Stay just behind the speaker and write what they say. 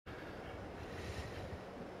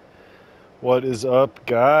What is up,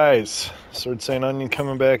 guys? Sword Saint Onion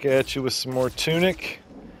coming back at you with some more Tunic.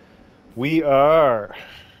 We are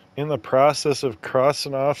in the process of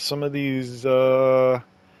crossing off some of these fairy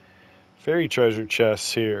treasure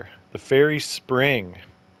chests here. The Fairy Spring.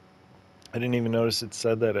 I didn't even notice it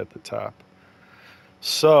said that at the top.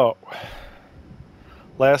 So,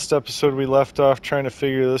 last episode we left off trying to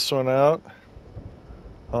figure this one out.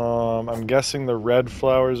 I'm guessing the red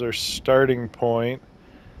flowers are starting point.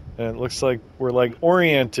 And it looks like we're like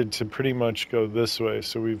oriented to pretty much go this way.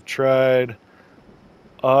 So we've tried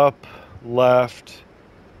up, left,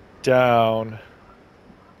 down,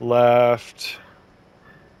 left,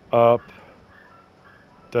 up,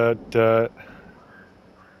 dot, dot,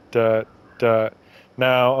 dot, dot.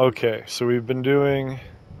 Now, okay, so we've been doing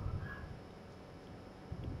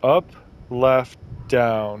up, left,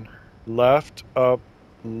 down, left, up,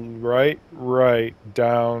 right, right,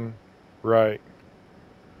 down, right.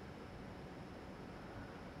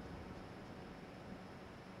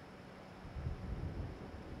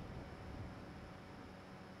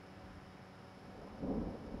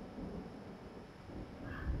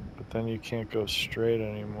 But then you can't go straight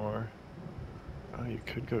anymore. Oh, you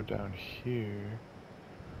could go down here.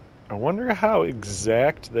 I wonder how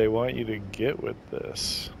exact they want you to get with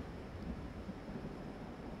this.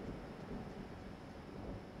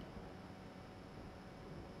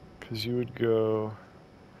 Because you would go...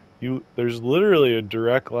 There's literally a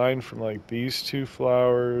direct line from like these two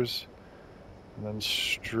flowers, and then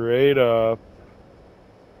straight up,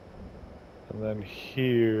 and then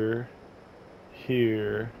here,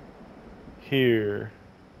 here, here,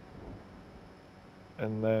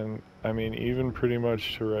 and then, I mean, even pretty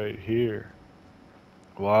much to right here.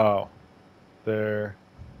 Wow. There.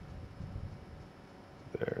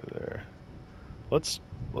 There. Let's,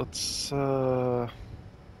 fuck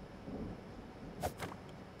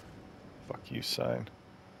you sign.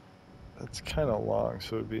 That's kind of long,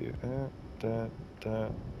 so it'd be,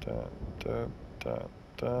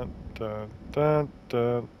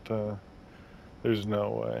 There's no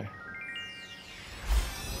way.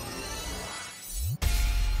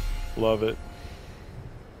 Love it.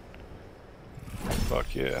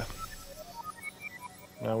 Fuck yeah.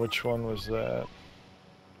 Now which one was that?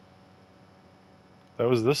 That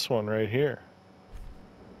was this one right here.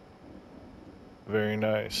 Very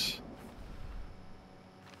nice.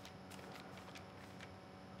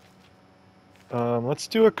 Let's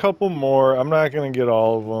do a couple more. I'm not going to get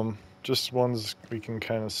all of them. Just ones we can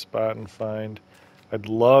kind of spot and find. I'd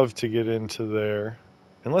love to get into there.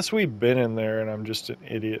 Unless we've been in there and I'm just an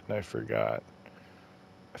idiot and I forgot.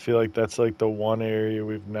 I feel like that's like the one area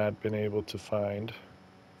we've not been able to find.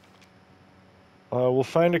 We'll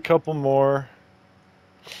find a couple more.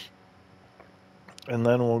 And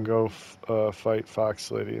then we'll go fight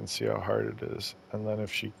Fox Lady and see how hard it is. And then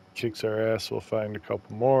if she kicks our ass, we'll find a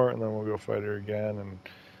couple more, and then we'll go fight her again, and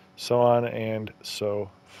so on and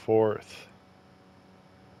so forth.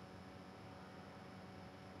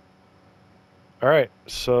 Alright,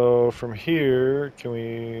 so from here, can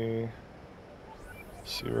we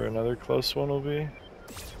see where another close one will be?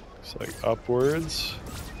 It's like upwards.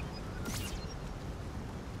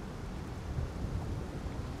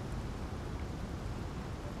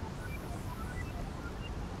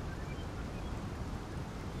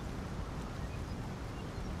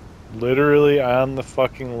 Literally on the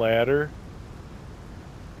fucking ladder.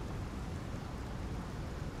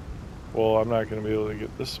 Well, I'm not going to be able to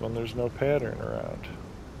get this one. There's no pattern around.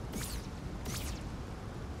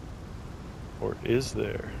 Or is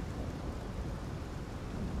there?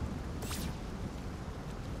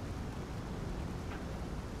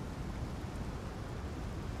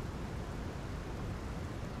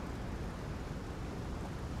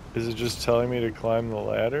 Is it just telling me to climb the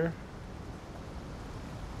ladder?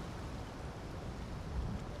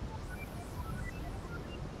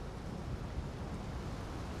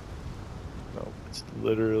 Nope, it's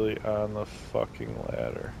literally on the fucking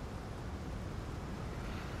ladder.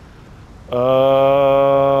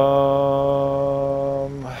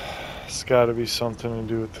 It's gotta be something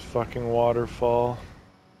to do with the fucking waterfall.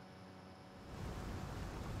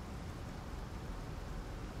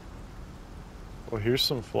 Well, here's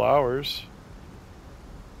some flowers.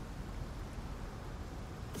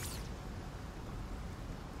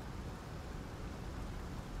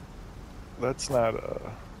 That's not a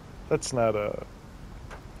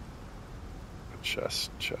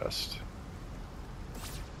chest.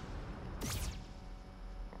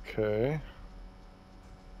 Okay.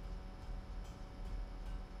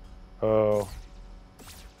 Oh.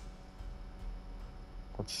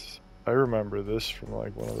 I remember this from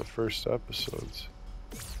like one of the first episodes.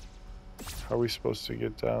 How are we supposed to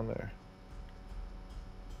get down there?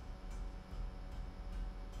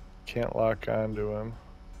 Can't lock onto him.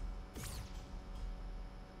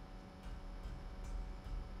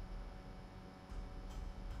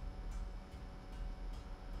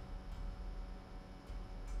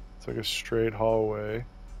 It's like a straight hallway.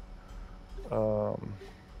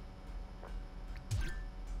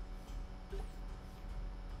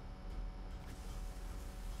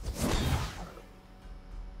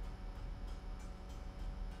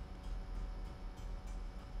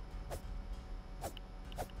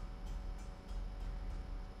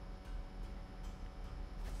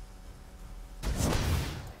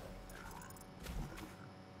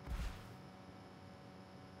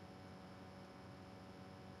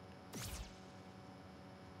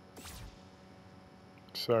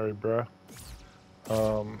 Sorry, bruh.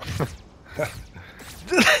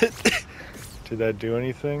 Did that do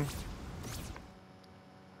anything?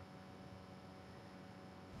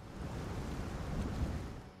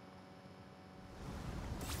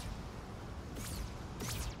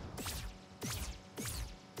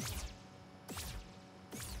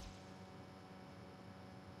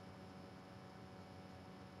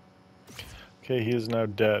 Okay, he is now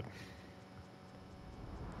dead.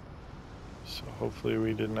 So hopefully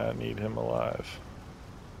we did not need him alive.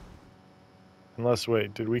 Unless,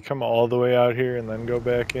 wait, did we come all the way out here and then go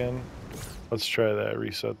back in? Let's try that,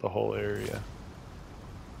 reset the whole area.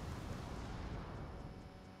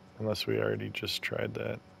 Unless we already just tried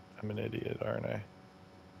that. I'm an idiot, aren't I?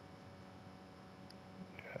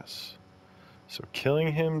 Yes. So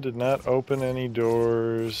killing him did not open any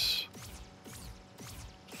doors.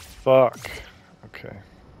 Fuck. Okay.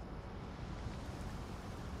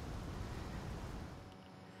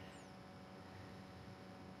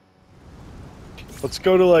 Let's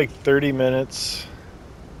go to like 30 minutes.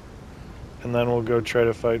 And then we'll go try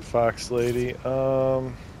to fight Fox Lady.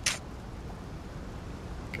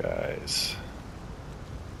 Guys.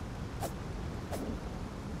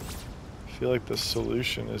 I feel like the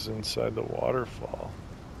solution is inside the waterfall.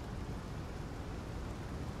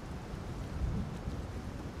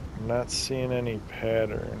 I'm not seeing any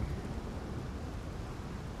pattern.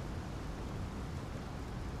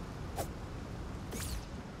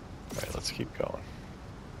 Alright, let's keep going.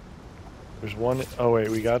 There's one, oh wait,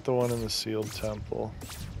 we got the one in the sealed temple.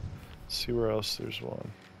 Let's see where else there's one.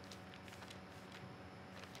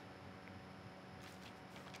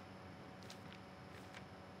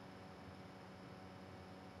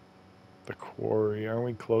 The quarry, aren't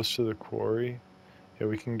we close to the quarry? Yeah,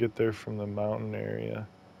 we can get there from the mountain area.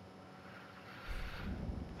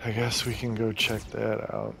 I guess we can go check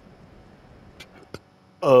that out.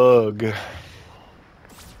 Ugh.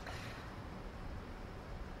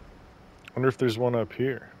 Wonder if there's one up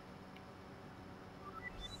here.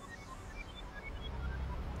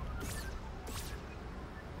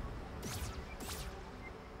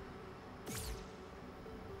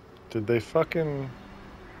 Did they fucking...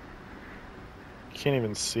 Can't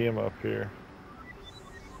even see him up here.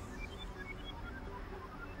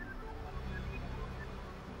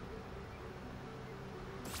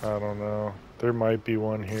 I don't know. There might be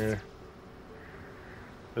one here.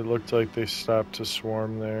 It looked like they stopped to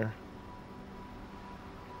swarm there.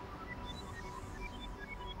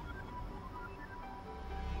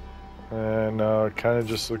 And no, it kind of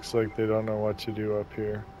just looks like they don't know what to do up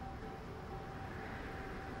here.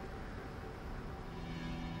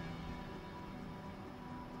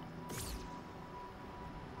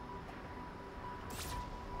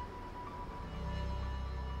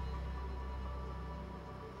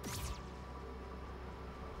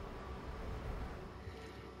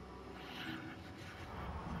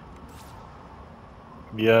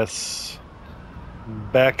 Yes.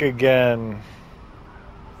 Back again.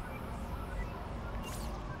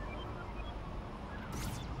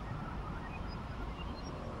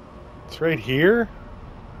 It's right here?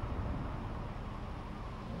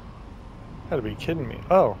 Gotta be kidding me.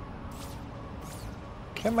 Oh.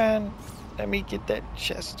 Come on. Let me get that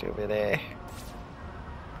chest over there.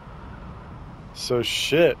 So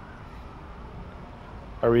shit.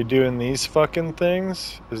 Are we doing these fucking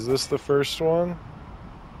things? Is this the first one?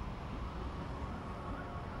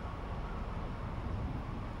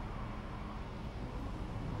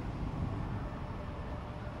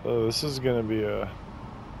 Oh, this is gonna be a...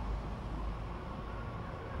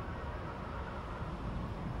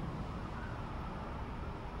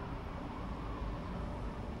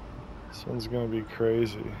 This one's gonna be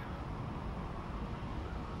crazy.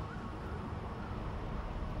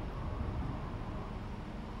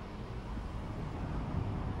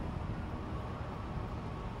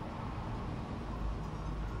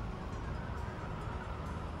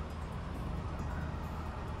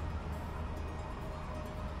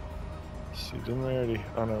 See, didn't we already?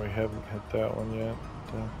 Oh no, we haven't hit that one yet.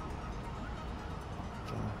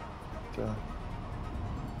 Duh.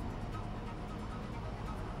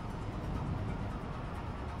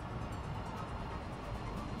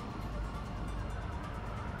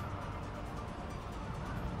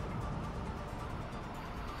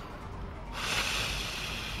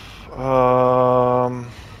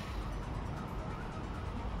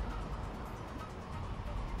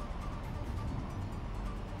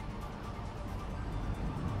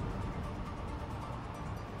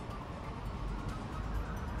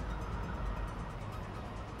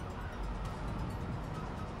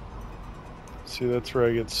 See, that's where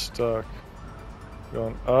I get stuck.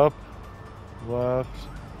 Going up, left,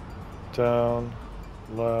 down,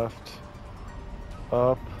 left,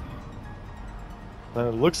 up. Then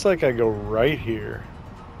it looks like I go right here.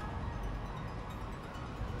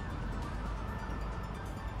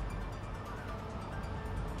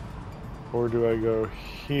 Or do I go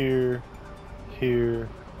here, here,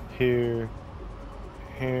 here,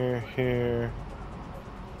 here, here?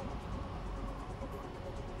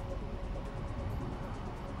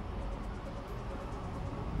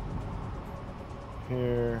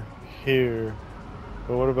 Here, here.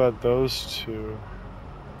 But what about those two?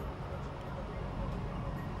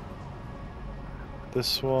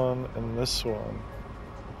 This one and this one.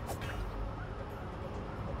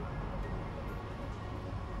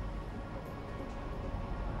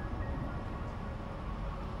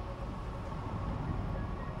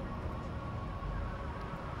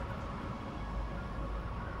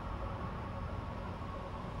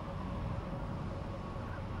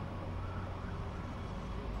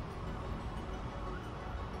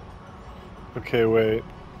 Okay, wait.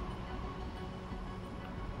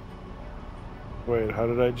 Wait, how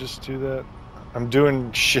did I just do that? I'm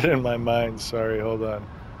doing shit in my mind, sorry, hold on.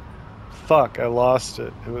 Fuck, I lost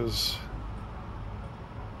it. It was...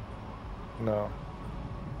 No.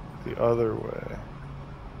 The other way.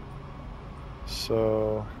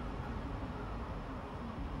 So...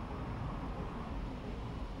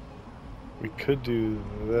 we could do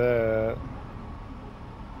that.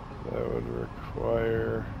 That would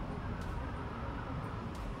require...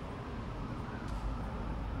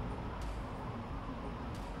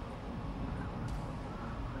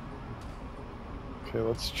 Okay,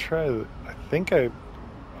 let's try that. I think I...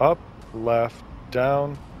 Up, left,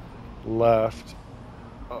 down, left,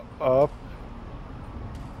 up.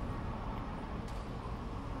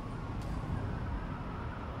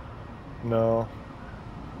 No.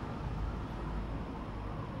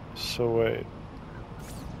 So wait.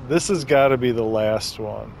 This has got to be the last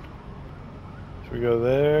one. So we go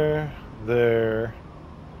there, there.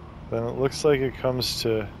 Then it looks like it comes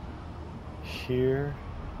to here,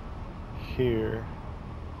 here,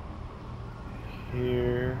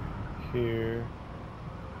 here, here,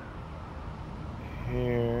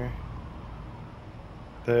 here,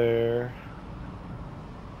 there.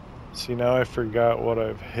 See, now I forgot what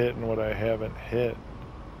I've hit and what I haven't hit.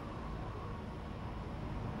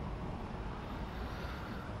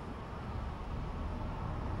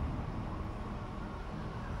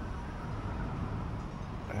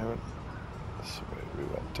 I haven't... So wait, we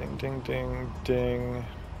went ding, ding, ding, ding.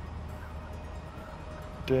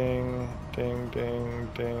 Ding, ding, ding,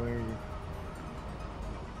 ding.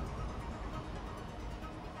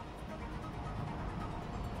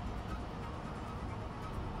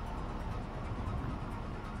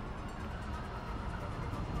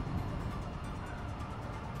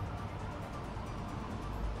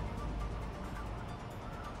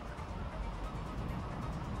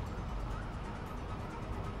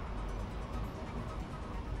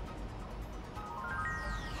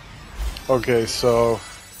 Okay, so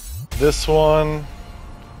this one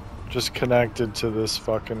just connected to this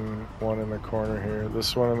fucking one in the corner here.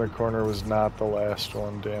 This one in the corner was not the last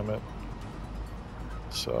one, damn it.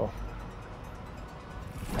 So.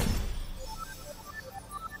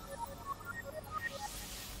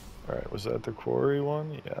 Alright, was that the quarry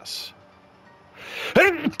one? Yes.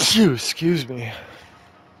 Excuse me.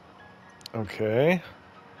 Okay.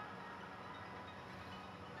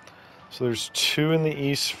 So there's two in the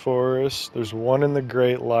East Forest. There's one in the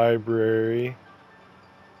Great Library.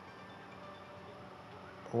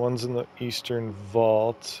 One's in the Eastern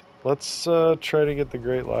Vault. Let's try to get the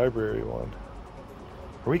Great Library one.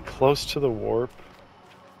 Are we close to the warp?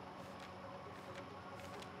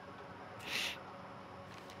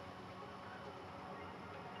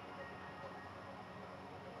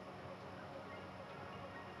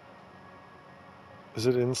 Is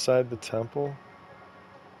it inside the temple?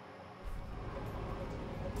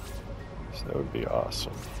 So that would be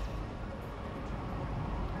awesome.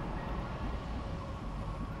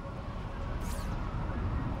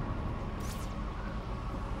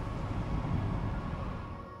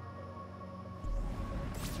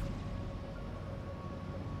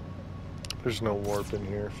 There's no warp in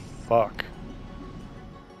here. Fuck.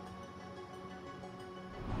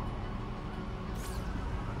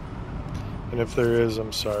 And if there is,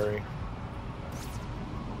 I'm sorry.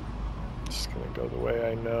 It's gonna go the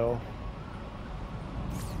way I know.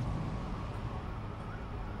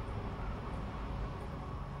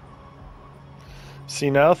 See,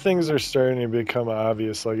 now things are starting to become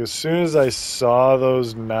obvious. Like, as soon as I saw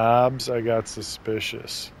those knobs, I got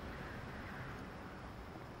suspicious.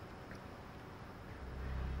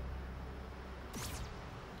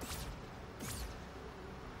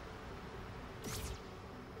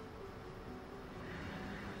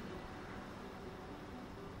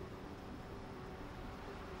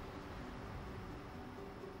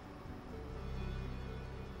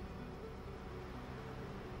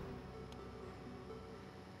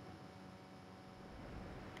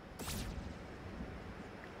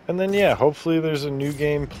 And then, yeah, hopefully there's a new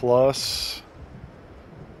game plus,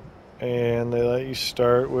 and they let you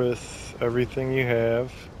start with everything you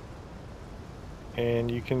have,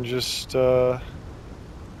 and you can just, you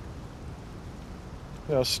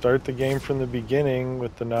know, start the game from the beginning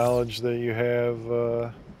with the knowledge that you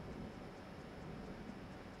have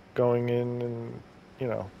going in, and, you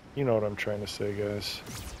know what I'm trying to say, guys.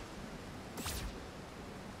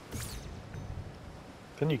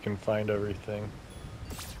 Then you can find everything.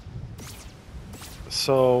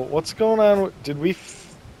 So, what's going on? Did we...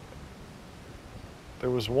 There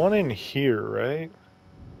was one in here, right?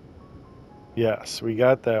 Yes, we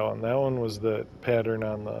got that one. That one was the pattern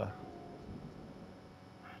on the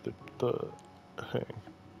thing.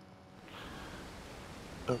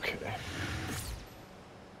 Okay.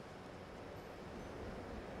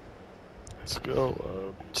 Let's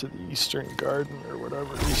go to the Eastern Garden, or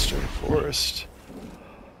whatever, Eastern Forest.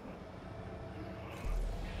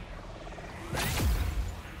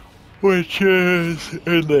 Which is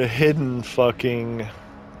in the hidden fucking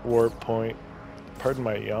warp point. Pardon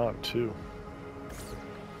my yawn, too.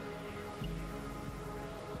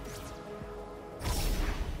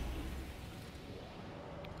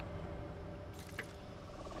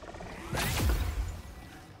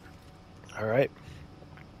 All right.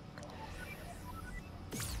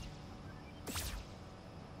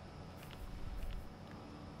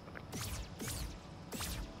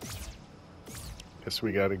 Guess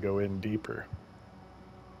we got to go in deeper.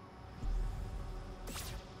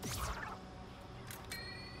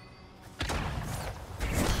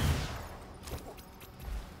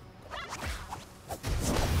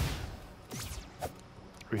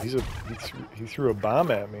 He threw a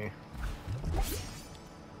bomb at me.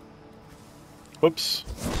 Whoops.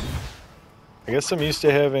 I guess I'm used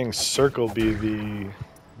to having circle be the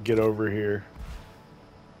get over here.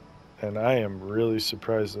 And I am really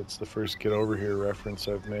surprised that's the first get over here reference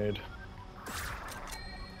I've made.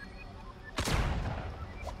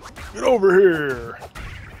 Get over here!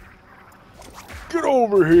 Get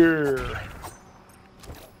over here!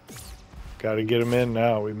 Gotta get him in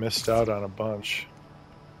now. We missed out on a bunch.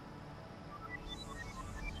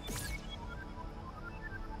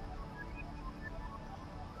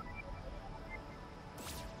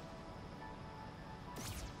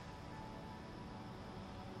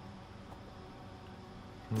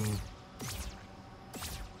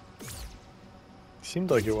 Seemed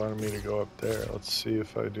like it wanted me to go up there. Let's see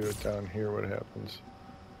if I do it down here, what happens.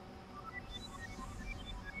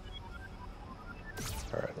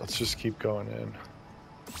 Alright, let's just keep going in.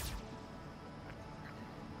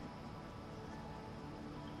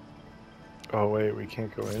 Oh wait, we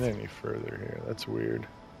can't go in any further here. That's weird.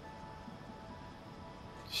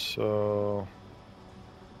 So...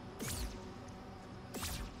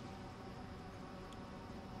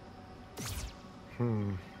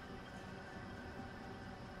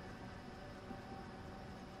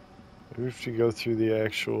 We have to go through the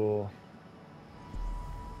actual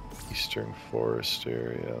Eastern Forest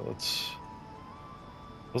area. Let's...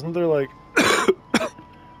 Wasn't there like...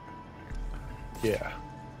 Yeah.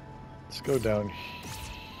 Let's go down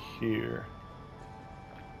here.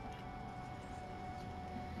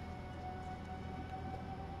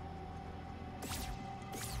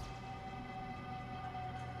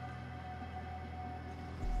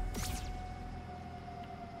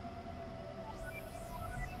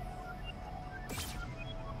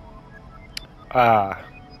 Ah.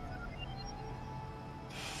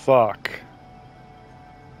 Fuck.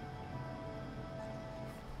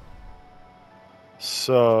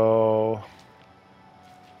 So...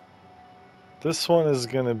 This one is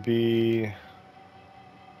gonna be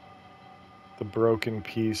the broken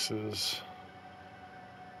pieces,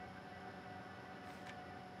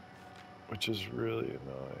 which is really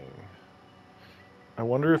annoying. I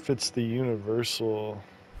wonder if it's the universal.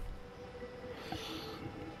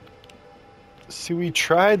 See, we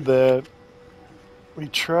tried that. We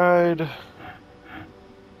tried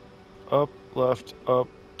up, left, up,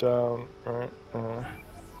 down, right.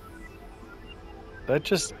 That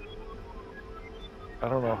just, I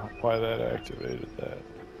don't know why that activated that.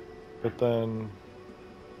 But then,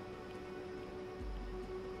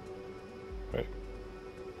 wait.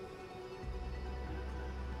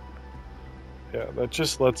 Yeah, that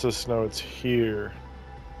just lets us know it's here.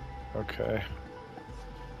 Okay.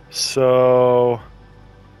 So,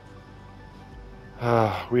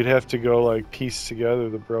 we'd have to go like piece together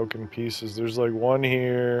the broken pieces. There's like one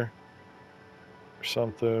here or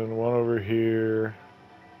something, one over here.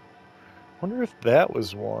 Wonder if that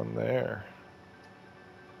was one there.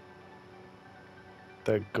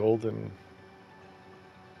 That golden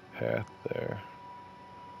path there.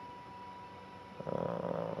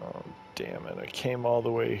 Damn it, I came all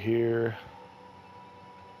the way here.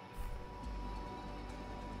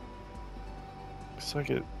 Looks like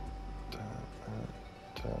it.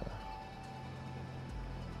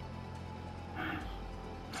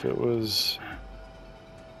 If it was.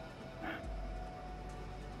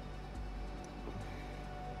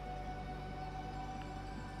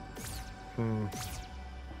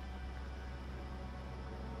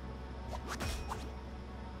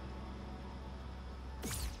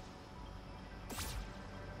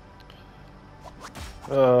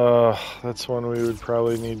 That's one we would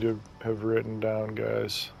probably need to have written down,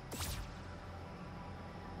 guys.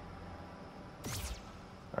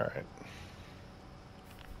 All right.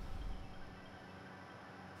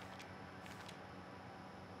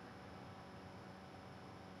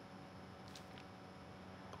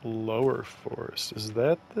 Lower forest. Is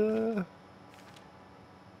that the...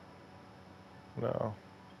 No.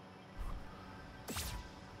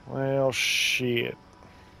 Well, shit.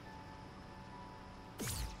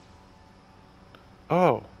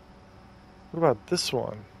 Oh. What about this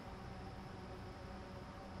one?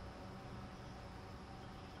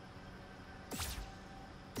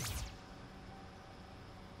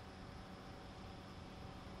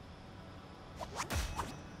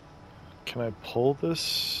 Can I pull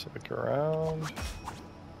this, like, around?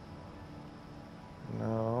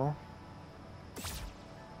 No.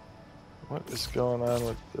 What is going on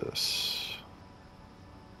with this?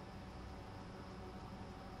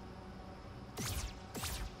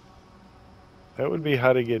 That would be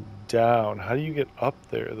how to get down. How do you get up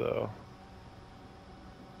there, though?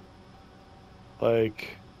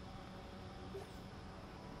 Like,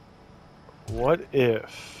 what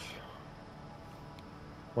if,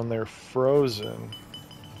 when they're frozen,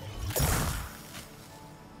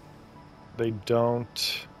 they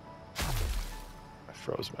don't... I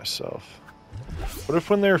froze myself. What if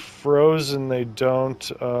when they're frozen, they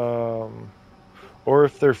don't, or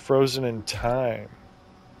if they're frozen in time?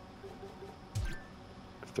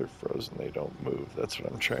 If they're frozen, they don't move. That's what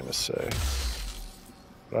I'm trying to say.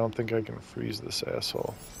 But I don't think I can freeze this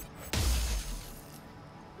asshole.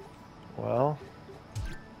 Well...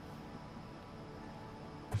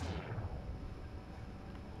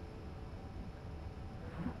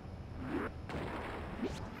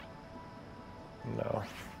 No.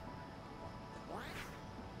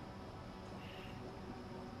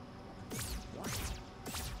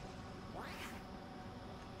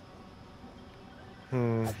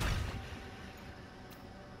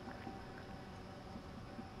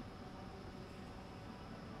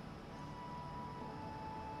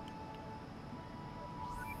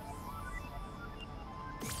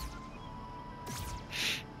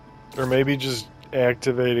 Or maybe just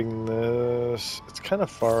activating this. It's kind of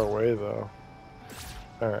far away, though.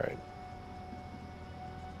 Alright.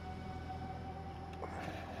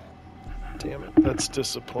 Damn it, that's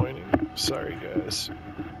disappointing. Sorry, guys.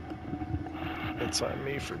 It's on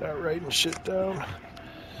me for not writing shit down.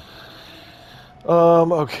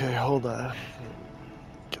 Okay, hold on.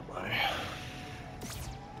 Get my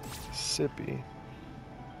sippy.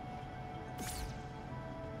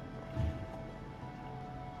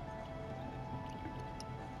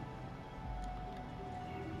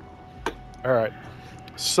 Alright,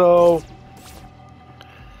 so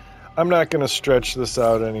I'm not gonna stretch this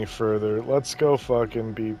out any further. Let's go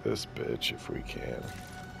fucking beat this bitch if we can.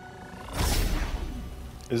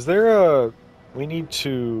 Is there a... We need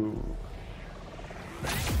to...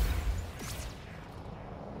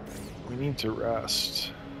 We need to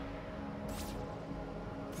rest.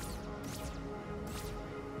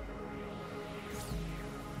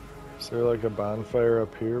 Is there like a bonfire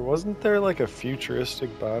up here? Wasn't there like a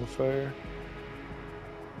futuristic bonfire?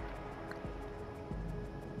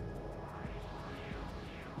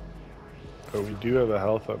 But we do have a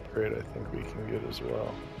health upgrade I think we can get as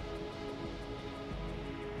well.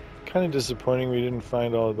 Kind of disappointing we didn't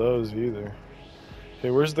find all those either. Okay,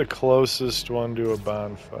 where's the closest one to a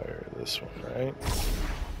bonfire? This one, right?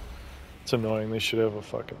 It's annoying. They should have a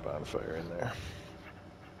fucking bonfire in there.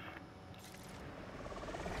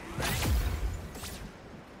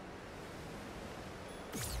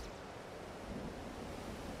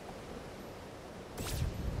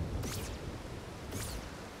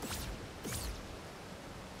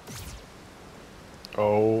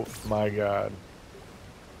 Oh my god.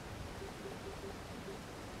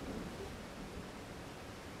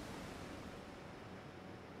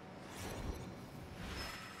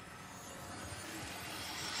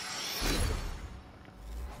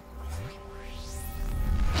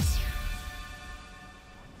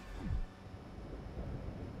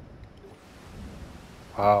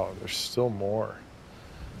 Wow, there's still more.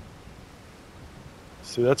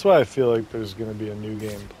 See, that's why I feel like there's going to be a new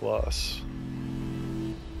game plus.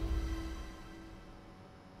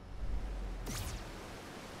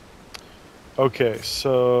 Okay,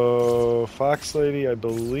 so Fox Lady, I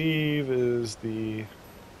believe, is the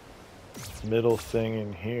middle thing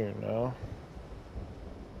in here, no?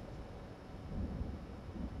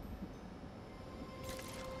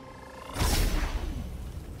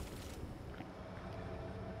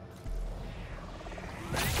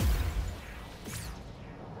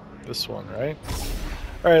 This one, right?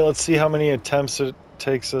 Alright, let's see how many attempts it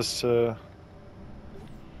takes us to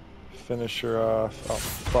finish her off. Oh,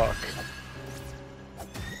 fuck.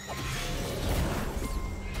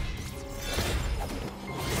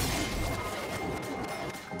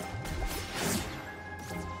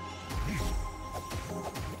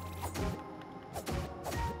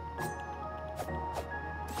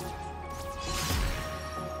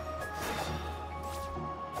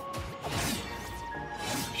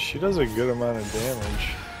 She does a good amount of damage.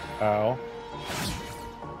 Ow.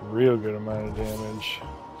 Real good amount of damage.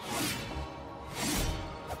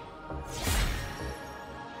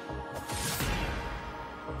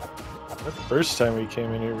 The first time we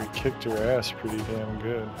came in here, we kicked her ass pretty damn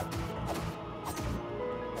good.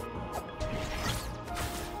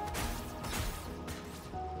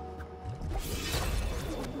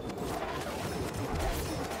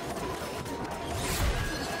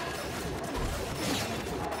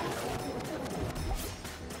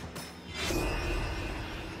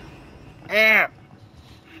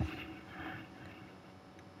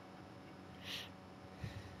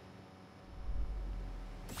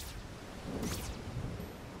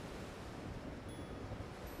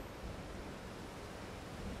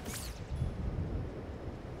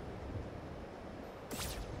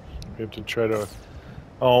 We have to try to...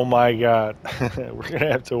 Oh my god. We're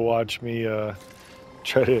gonna have to watch me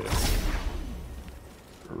try to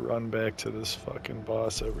run back to this fucking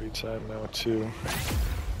boss every time now too.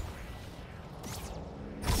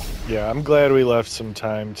 Yeah, I'm glad we left some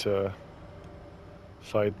time to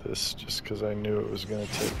fight this just because I knew it was gonna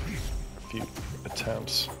take a few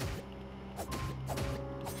attempts.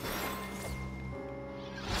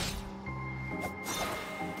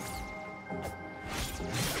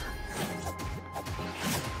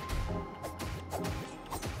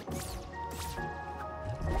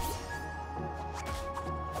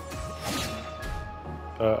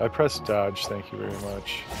 I pressed dodge, thank you very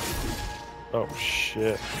much. Oh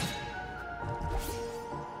shit.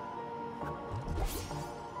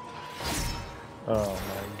 Oh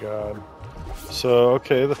my god. So,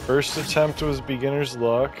 okay, the first attempt was beginner's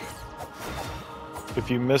luck. If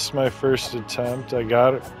you missed my first attempt, I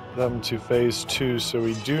got them to phase 2, so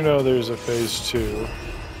we do know there's a phase 2.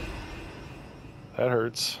 That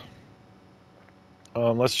hurts.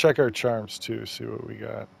 Let's check our charms too, see what we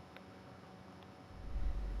got.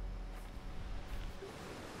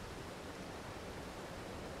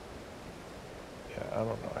 I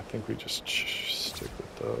don't know. I think we just stick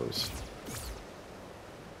with those.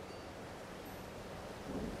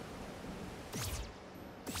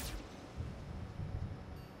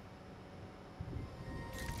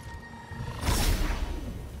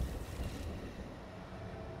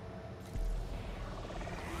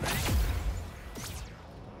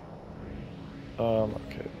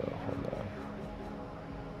 Okay, though, hold on.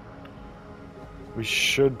 We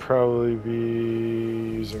should probably be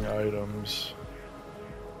using items.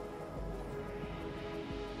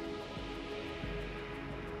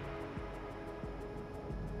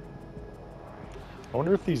 I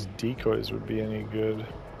wonder if these decoys would be any good.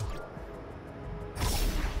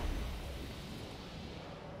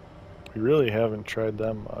 We really haven't tried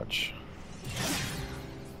them much.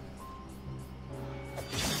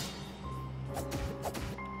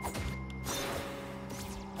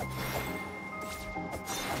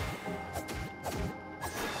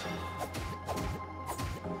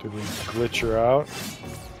 Did we glitch her out?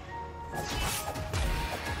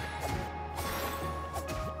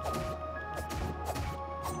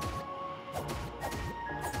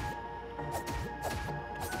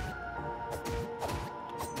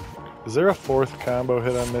 Is there a fourth combo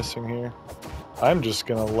hit I'm missing here? I'm just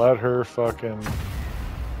gonna let her fucking...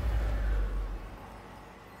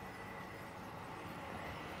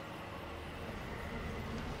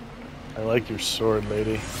 I like your sword,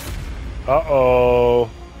 lady. Uh-oh.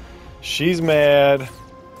 She's mad.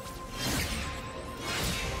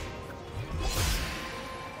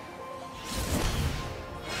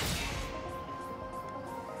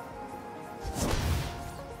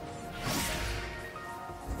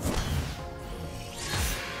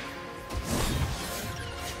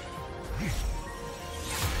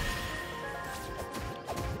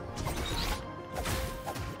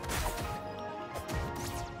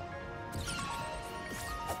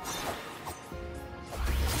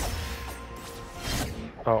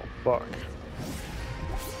 Oh, fuck.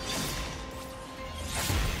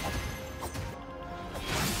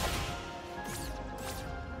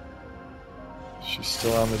 She's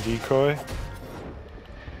still on the decoy.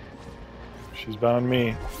 She's bound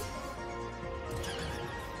me.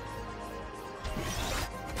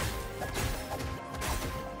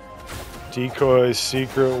 Decoy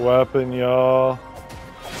secret weapon, y'all.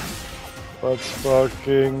 Let's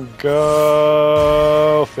fucking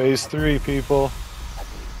go. Phase 3, people.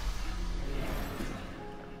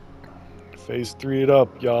 Phase 3 it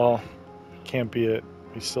up, y'all. Can't be it.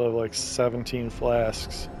 We still have like 17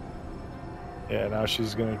 flasks. Yeah, now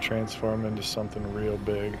she's gonna transform into something real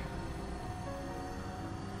big.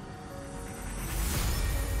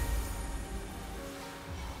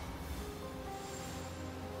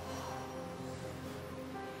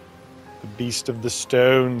 The Beast of the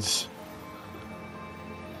Stones.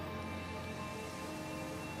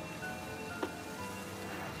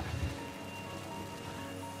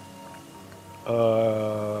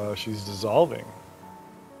 She's dissolving.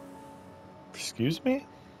 Excuse me?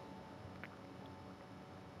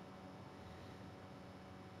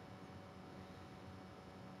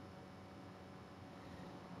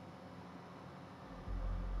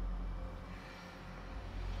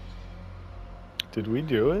 Did we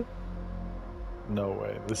do it? No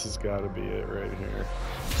way. This has got to be it right here.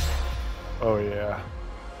 Oh, yeah.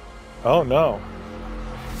 Oh, no.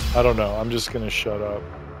 I don't know. I'm just going to shut up.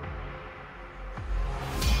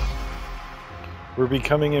 We're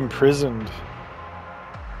becoming imprisoned.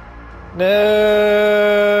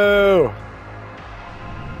 No!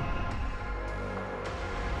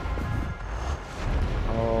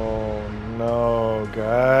 Oh, no,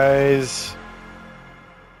 guys.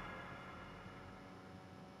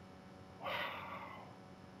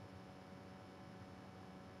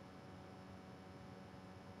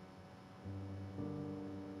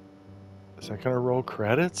 Is that gonna roll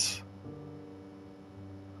credits?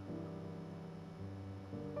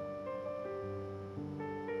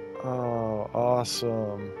 Oh,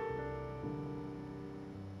 awesome.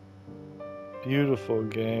 Beautiful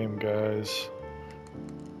game, guys.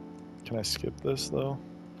 Can I skip this, though?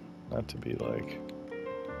 Not to be like...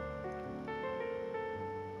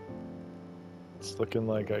 It's looking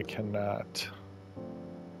like I cannot.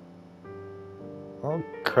 Well,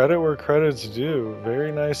 credit where credit's due.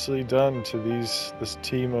 Very nicely done to this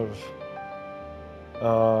team of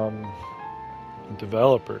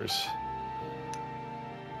developers.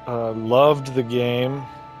 Loved the game.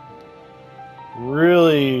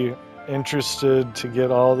 Really interested to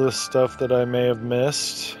get all this stuff that I may have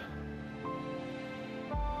missed.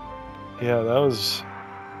 Yeah, that was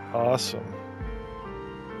awesome.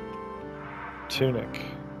 Tunic.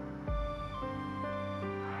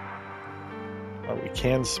 Oh, we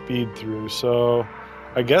can speed through, so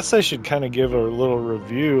I guess I should kind of give a little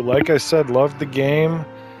review. Like I said, loved the game.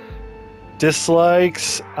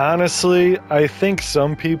 Dislikes, honestly, I think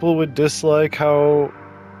some people would dislike how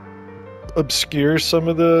obscure some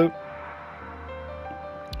of the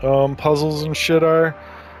puzzles and shit are.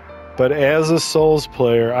 But as a Souls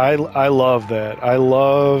player, I love that. I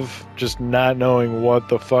love just not knowing what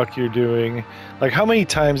the fuck you're doing. Like, how many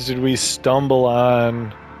times did we stumble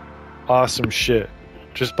on awesome shit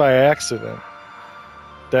just by accident?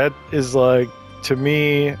 That is, like, to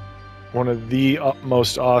me, one of the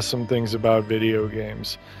most awesome things about video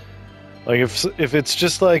games. Like, if it's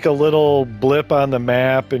just like a little blip on the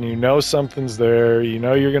map and you know something's there, you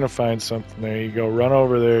know you're gonna find something there, you go run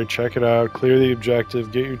over there, check it out, clear the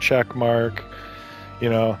objective, get your check mark, you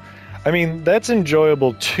know. I mean, that's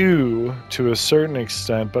enjoyable too, to a certain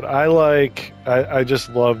extent, but I just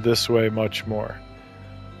love this way much more.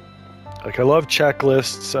 Like, I love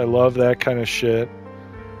checklists. I love that kind of shit.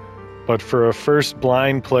 But for a first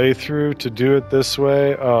blind playthrough, to do it this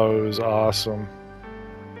way, oh, it was awesome.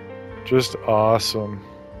 Just awesome.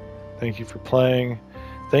 Thank you for playing.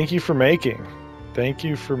 Thank you for making. Thank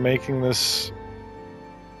you for making this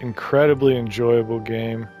incredibly enjoyable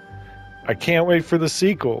game. I can't wait for the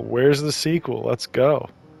sequel. Where's the sequel? Let's go.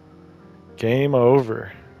 Game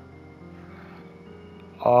over.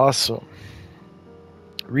 Awesome.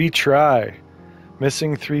 Retry.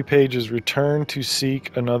 Missing 3 pages. Return to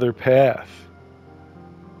seek another path.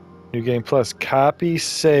 New Game Plus. Copy,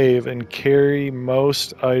 save, and carry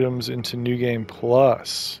most items into New Game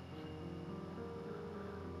Plus.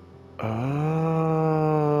 Oh,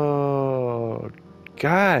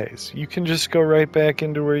 guys, you can just go right back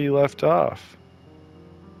into where you left off.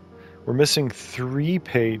 We're missing 3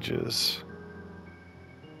 pages.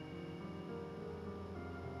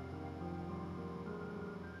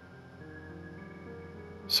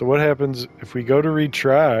 So what happens if we go to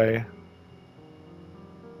retry?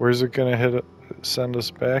 Where's it gonna send us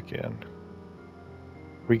back in?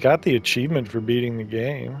 We got the achievement for beating the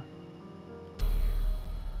game.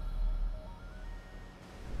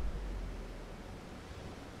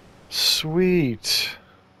 Sweet.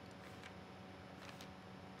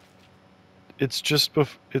 It's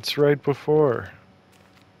it's right before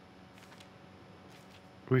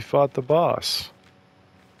we fought the boss.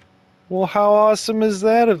 Well, how awesome is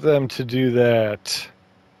that of them to do that?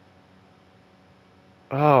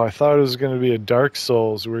 Oh, I thought it was going to be a Dark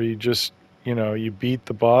Souls where you just, you beat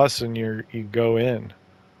the boss and you go in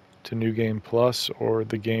to New Game Plus or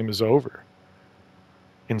the game is over.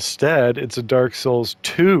 Instead, it's a Dark Souls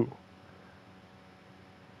 2.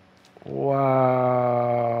 Wow.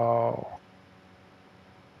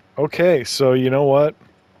 Okay, so you know what,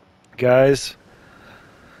 guys?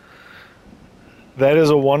 That is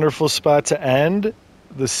a wonderful spot to end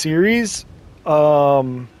the series.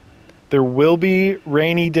 There will be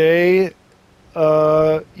rainy day,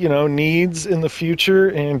 needs in the future,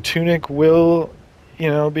 and Tunic will,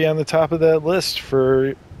 be on the top of that list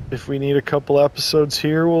for if we need a couple episodes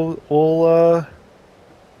here. We'll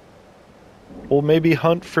maybe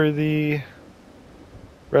hunt for the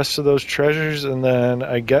rest of those treasures, and then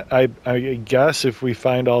I guess if we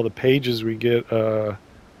find all the pages, we get a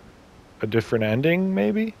different ending,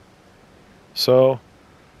 maybe. So,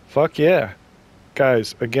 fuck yeah.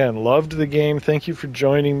 Guys, again, loved the game. Thank you for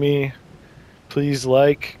joining me. Please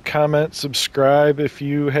like, comment, subscribe if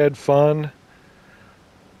you had fun.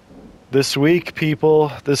 This week,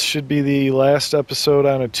 people, this should be the last episode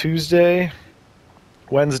on a Tuesday.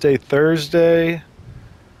 Wednesday, Thursday.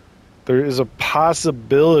 There is a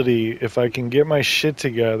possibility, if I can get my shit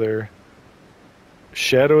together,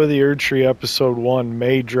 Shadow of the Erdtree episode 1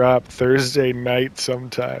 may drop Thursday night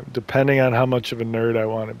sometime, depending on how much of a nerd I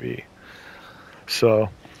want to be. So,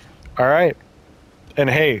 all right. And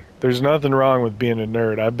hey, there's nothing wrong with being a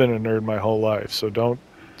nerd. I've been a nerd my whole life, so don't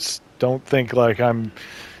think like I'm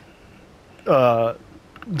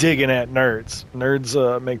digging at nerds.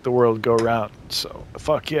 Nerds make the world go round. So,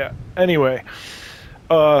 fuck yeah. Anyway,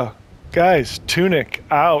 guys, Tunic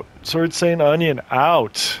out. Sword Saint Onion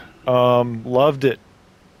out. Loved it.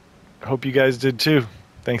 Hope you guys did too.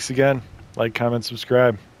 Thanks again. Like, comment,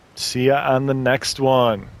 subscribe. See ya on the next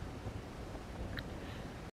one.